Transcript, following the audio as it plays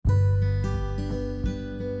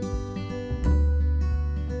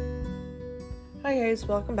Hi guys,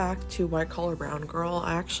 welcome back to White Collar Brown Girl.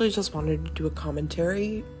 I actually just wanted to do a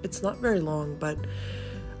commentary. It's not very long, but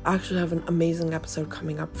I actually have an amazing episode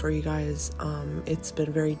coming up for you guys. It's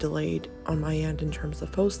been very delayed on my end in terms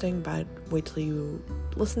of posting, but wait till you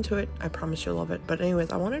listen to it. I promise you'll love it. But anyways,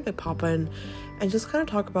 I wanted to pop in and just kind of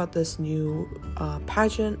talk about this new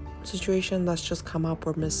pageant situation that's just come up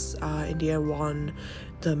where Miss India won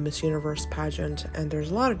the Miss Universe pageant, and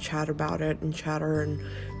there's a lot of chat about it and chatter and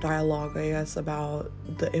dialogue, I guess, about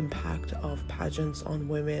the impact of pageants on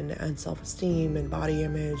women and self-esteem and body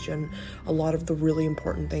image and a lot of the really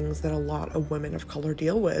important things that a lot of women of color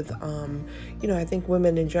deal with. I think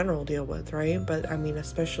women in general deal with, right? But I mean,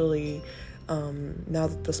 especially now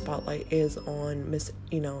that the spotlight is on Miss,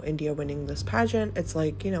 India winning this pageant, it's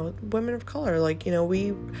like, women of color,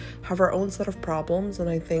 we have our own set of problems, and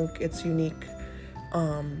I think it's unique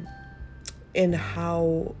in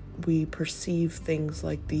how we perceive things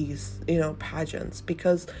like these, pageants.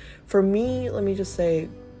 Because for me, let me just say,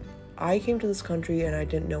 I came to this country and I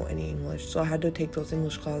didn't know any English, so I had to take those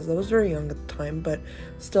English classes. I was very young at the time, but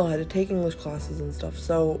still I had to take English classes and stuff.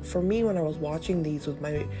 So for me, when I was watching these with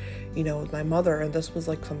my mother, and this was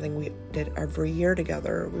like something we did every year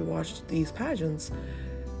together, we watched these pageants,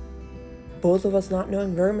 both of us not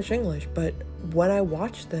knowing very much English, but when I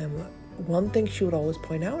watched them, one thing she would always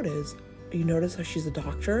point out is, you notice how she's a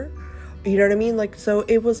doctor? You know what I mean? So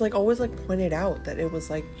it was always pointed out that it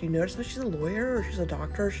was you notice how she's a lawyer, or she's a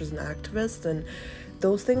doctor, or she's an activist, and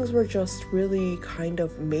those things were just really kind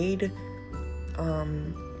of made,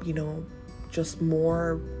 just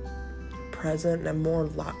more present and more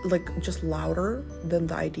just louder than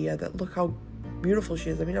the idea that look how beautiful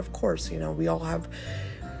she is. I mean, of course, we all have,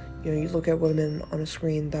 you look at women on a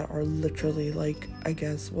screen that are literally I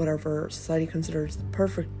guess, whatever society considers the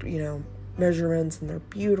perfect, measurements, and they're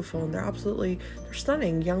beautiful and they're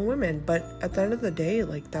stunning young women. But at the end of the day,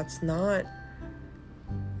 that's not,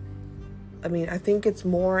 I mean, I think it's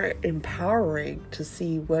more empowering to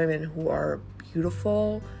see women who are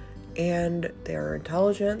beautiful and they're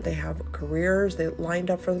intelligent, they have careers, they lined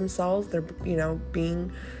up for themselves, they're,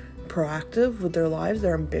 being proactive with their lives,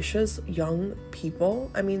 they're ambitious young people.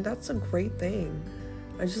 I mean, that's a great thing.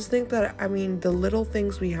 I just think that, the little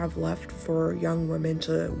things we have left for young women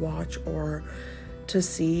to watch or to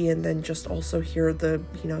see, and then just also hear the,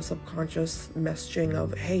 subconscious messaging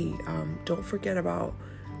of, hey, don't forget about,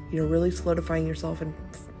 really solidifying yourself and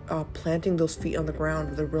planting those feet on the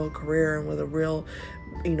ground with a real career and with a real,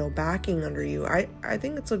 backing under you. I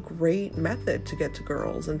think it's a great method to get to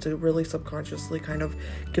girls and to really subconsciously kind of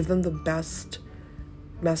give them the best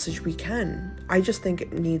message we can. I just think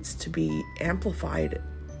it needs to be amplified.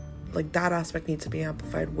 That aspect needs to be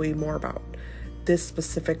amplified way more about this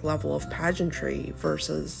specific level of pageantry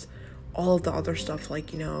versus all of the other stuff,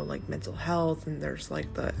 mental health, and there's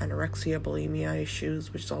the anorexia, bulimia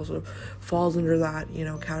issues, which also falls under that,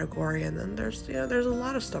 category. And then there's a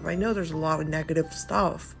lot of stuff. I know there's a lot of negative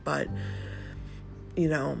stuff, but,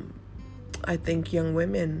 I think young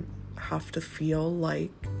women have to feel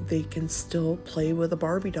like they can still play with a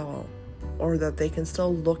Barbie doll, or that they can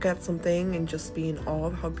still look at something and just be in awe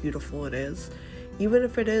of how beautiful it is, even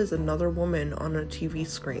if it is another woman on a TV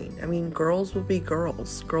screen. I mean, girls will be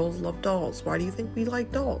girls. Girls love dolls. Why do you think we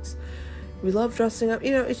like dolls? We love dressing up.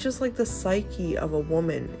 It's just the psyche of a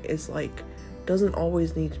woman is doesn't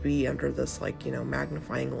always need to be under this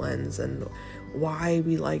magnifying lens, and why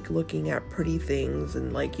we like looking at pretty things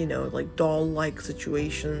and doll-like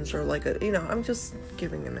situations, or I'm just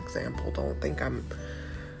giving an example. Don't think I'm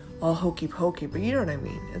all hokey pokey, but you know what I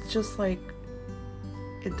mean. It's just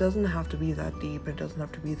it doesn't have to be that deep. It doesn't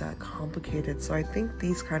have to be that complicated. So I think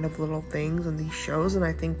these kind of little things and these shows, and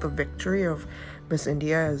I think the victory of Miss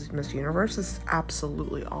India as Miss Universe is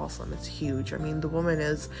absolutely awesome. It's huge. I mean, the woman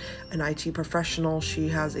is an IT professional. She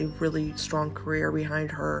has a really strong career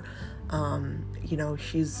behind her.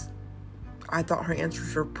 I thought her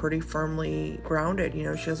answers were pretty firmly grounded.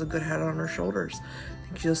 She has a good head on her shoulders. I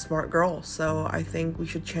think she's a smart girl. So I think we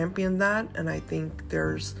should champion that. And I think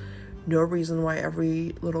there's no reason why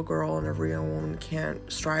every little girl and every young woman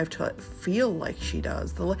can't strive to feel like she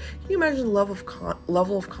does. Can you imagine the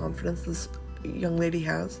level of confidence this young lady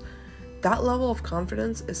has? That level of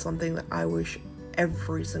confidence is something that I wish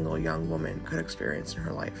every single young woman could experience in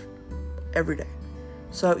her life every day.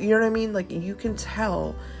 So, you know what I mean? You can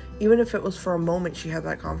tell, even if it was for a moment she had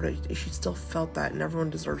that confidence, she still felt that, and everyone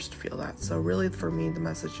deserves to feel that. So really, for me, the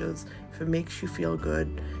message is, if it makes you feel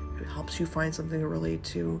good, if it helps you find something to relate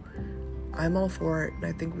to, I'm all for it. And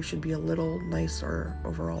I think we should be a little nicer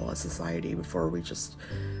overall as society before we just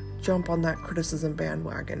jump on that criticism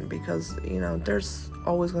bandwagon, because, there's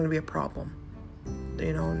always going to be a problem.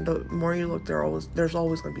 you know, and the more you look, there's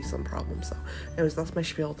always going to be some problems. So anyways, that's my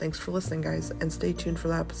spiel. Thanks for listening, guys, and stay tuned for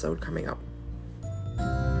the episode coming up.